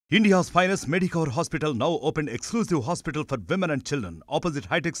India's finest Medicover hospital now opened exclusive hospital for women and children opposite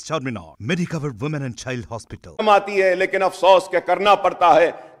High-Tech's Charminar. Medicover Women and Child Hospital. आती है, लेकिन अफसोस क्या करना पड़ता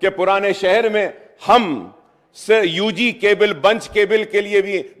है कि पुराने शहर में हम से यूजी केबल, बंच केबल के लिए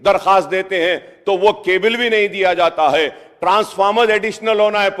भी दरखास्त देते हैं तो वो केबल भी नहीं दिया जाता है। ट्रांसफार्मर एडिशनल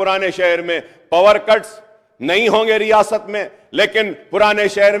होना है पुराने शहर में। पावर कट्स नहीं होंगे रियासत में, लेकिन पुराने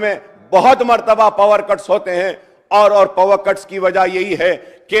शहर में बहुत मर्तबा पावर कट्स होते हैं और पावर कट्स की वजह यही है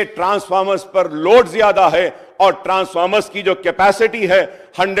कि ट्रांसफार्मर्स पर लोड ज्यादा है और ट्रांसफार्मर्स की जो कैपेसिटी है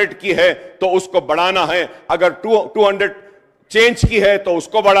 100 की है तो उसको बढ़ाना है, अगर 200 चेंज की है तो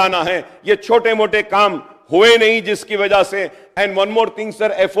उसको बढ़ाना है। ये छोटे मोटे काम हुए नहीं जिसकी वजह से। And one more thing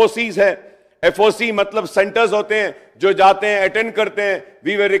sir, एफओसीज है। एफओसी मतलब सेंटर्स होते हैं जो जाते हैं, अटेंड करते हैं।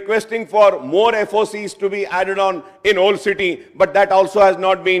 We were requesting for more एफओसीज to be added on in old city, but that also has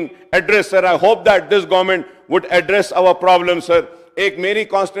not been address sir. I hope that this government would address our problem sir. एक मेरी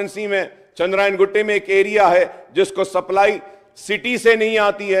constituency में चंद्रायन गुट्टे में एक area है जिसको supply city से नहीं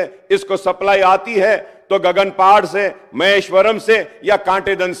आती है, इसको सप्लाई आती है तो गगन पहाड़ से, महेश्वरम से या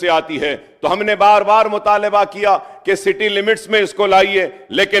कांटेदन से आती है। तो हमने बार बार मुतालबा किया कि सिटी लिमिट्स में इसको लाइए,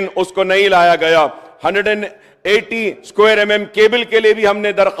 लेकिन उसको नहीं लाया गया। 180 स्क्वायर mm केबल के लिए भी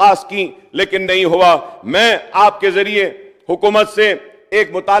हमने दरखास्त की, लेकिन नहीं हुआ। मैं आपके जरिए हुकूमत से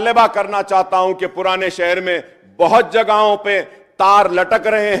एक मुतालबा करना चाहता हूं कि पुराने शहर में बहुत जगहों पे तार लटक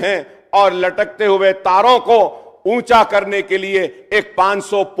रहे हैं और लटकते हुए तारों को ऊंचा करने के लिए एक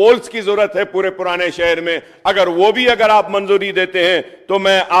 500 पोल्स की जरूरत है पूरे पुराने शहर में। अगर आप मंजूरी देते हैं तो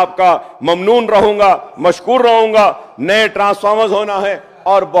मैं आपका ममनून रहूंगा, मशकूर रहूंगा। नए ट्रांसफार्मर्स होना है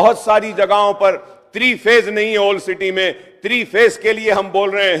और बहुत सारी जगहों पर 3 फेज नहीं है ओल्ड सिटी में। 3 फेज के लिए हम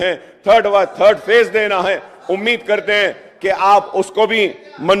बोल रहे हैं, थर्ड फेज देना है। उम्मीद करते हैं कि आप उसको भी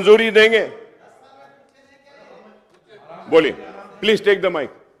मंजूरी देंगे। बोलिए, please take the mic,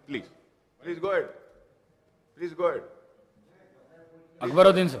 please go ahead, please go ahead.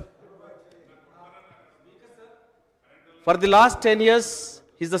 Akbaruddin sir. For the last 10 years,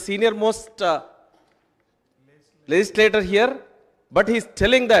 he's the senior most legislator here, but he's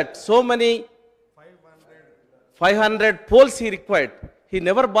telling that so many 500 polls he required. He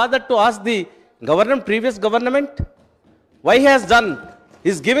never bothered to ask the previous government why he has done.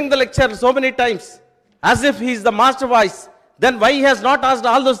 He's giving the lecture so many times as if he is the master voice. Then why he has not asked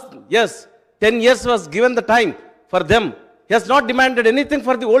all those? Yes, 10 years was given the time for them. He has not demanded anything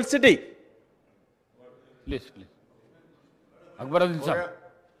for the old city. Please. Akbaruddin sir.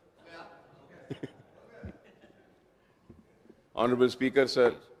 Honourable speaker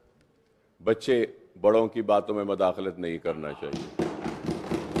sir, बच्चे बड़ों की बातों में मदाखलत नहीं करना चाहिए।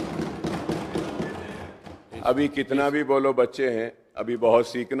 अभी कितना भी बोलो बच्चे हैं, अभी बहुत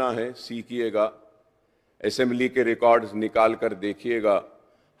सीखना है, सीखिएगा। असेंबली के रिकॉर्ड्स निकाल कर देखिएगा,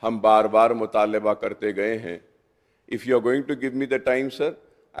 हम बार बार मुतालबा करते गए हैं। If you are going to give me the time sir,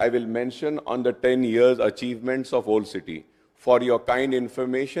 I will mention on the 10 years achievements of old city. For your kind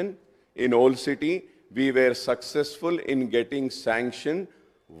information, in old city we were successful in getting sanctioned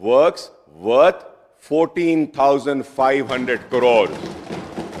works worth 14,500 crores.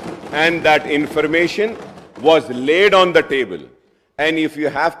 And that information was laid on the table. And if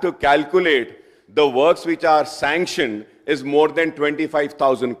you have to calculate, the works which are sanctioned is more than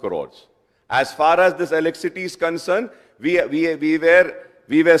 25,000 crores. As far as this electricity is concerned,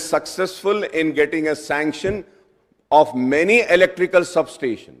 we were successful in getting a sanction of many electrical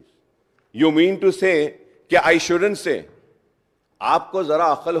substations. You mean to say कि I shouldn't say? आपको जरा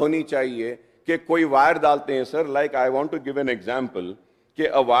अक्ल होनी चाहिए कि कोई wire डालते हैं sir, like I want to give an example कि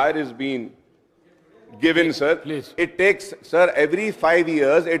a wire is being given sir, please. It takes sir every 5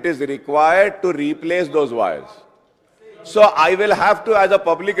 years it is required to replace those wires. So I will have to, as a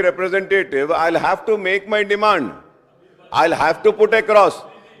public representative, I'll have to make my demand. I'll have to put across.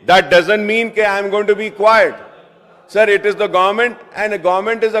 That doesn't mean कि I'm going to be quiet. Sir, it is the government, and the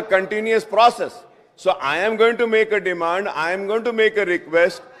government is a continuous process. So I am going to make a demand, I am going to make a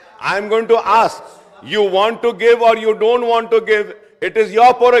request, I am going to ask. You want to give or you don't want to give, it is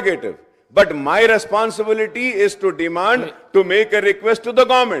your prerogative. But my responsibility is to demand, to make a request to the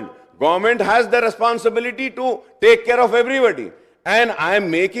government. Government has the responsibility to take care of everybody. And I am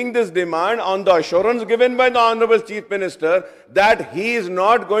making this demand on the assurance given by the Honorable Chief Minister that he is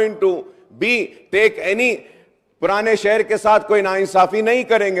not going to take any पुराने शहर के साथ कोई नाइंसाफी नहीं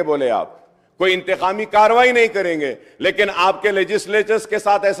करेंगे, बोले आप, कोई इंतकामी कार्रवाई नहीं करेंगे। लेकिन आपके लेजिस्लेचर्स के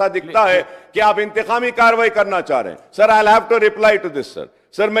साथ ऐसा दिखता है कि आप इंतकामी कार्रवाई करना चाह रहे हैं। Sir, I have to reply to this sir.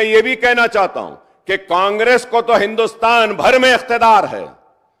 Sir, मैं ये भी कहना चाहता हूं कि कांग्रेस को तो हिंदुस्तान भर में इख्तिदार है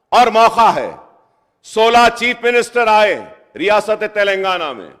और मौका है। 16 चीफ मिनिस्टर आए, रियासत तेलंगाना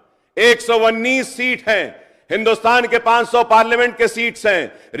में 119 सीट हैं, हिंदुस्तान के 500 पार्लियामेंट के सीट्स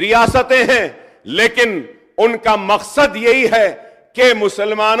हैं, रियासतें हैं, लेकिन उनका मकसद यही है कि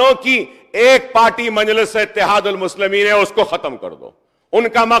मुसलमानों की एक पार्टी मजलिस इत्तेहादुल मुस्लिमीन है उसको खत्म कर दो।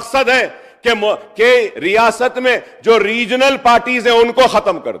 उनका मकसद है कि रियासत में जो रीजनल पार्टीज हैं उनको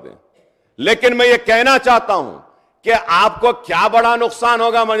खत्म कर दें। लेकिन मैं ये कहना चाहता हूं कि आपको क्या बड़ा नुकसान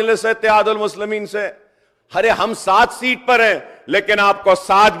होगा मजलिस इत्तेहादुल मुस्लिमीन से। अरे हम 7 सीट पर हैं, लेकिन आपको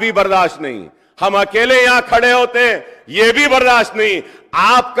 7 भी बर्दाश्त नहीं। हम अकेले यहां खड़े होते हैं, यह भी बर्दाश्त नहीं।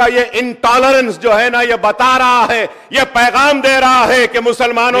 आपका ये इंटॉलरेंस जो है ना, ये बता रहा है, ये पैगाम दे रहा है कि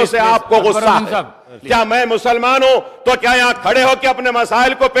मुसलमानों से आपको गुस्सा है। क्या मैं मुसलमान हूं तो क्या यहां खड़े होकर अपने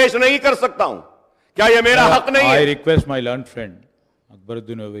मसाइल को पेश नहीं कर सकता हूं? क्या ये मेरा हक नहीं है? I request my learned friend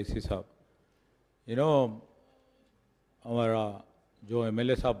Akbaruddin Owaisi साहब, you know, हमारा जो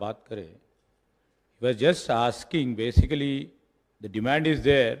एमएलए साहब बात करे, he was just asking, basically the demand is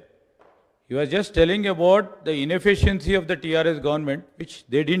there. He was just telling about the inefficiency of the TRS government, which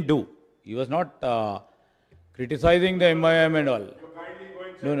they didn't do. He was not criticizing the MIM and all.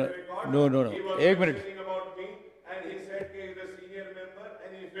 No. Ek minute.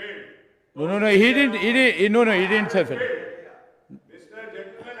 No. He didn't. He didn't say fail. Mr.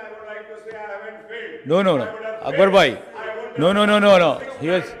 Gentleman, I would like to say I haven't failed. No. Akbar bhai. No. He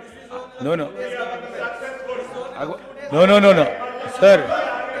was. No. No. Sir.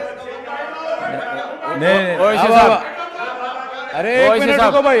 Owaisi साहब, अरे एक minute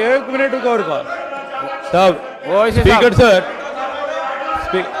रुको भाई, एक minute रुको साहब। Owaisi speaker sir,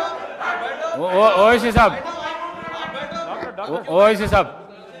 Owaisi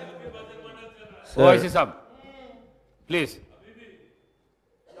साहब, please.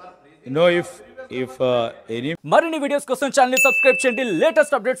 No if any మరిన్ని వీడియోస్ కోసం ఛానల్ ని సబ్స్క్రైబ్ చేయండి,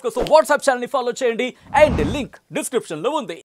 లేటెస్ట్ అప్డేట్స్ కోసం వాట్సాప్ ఛానల్ ని ఫాలో చేయండి అండ్ లింక్ డిస్క్రిప్షన్ లో ఉంది.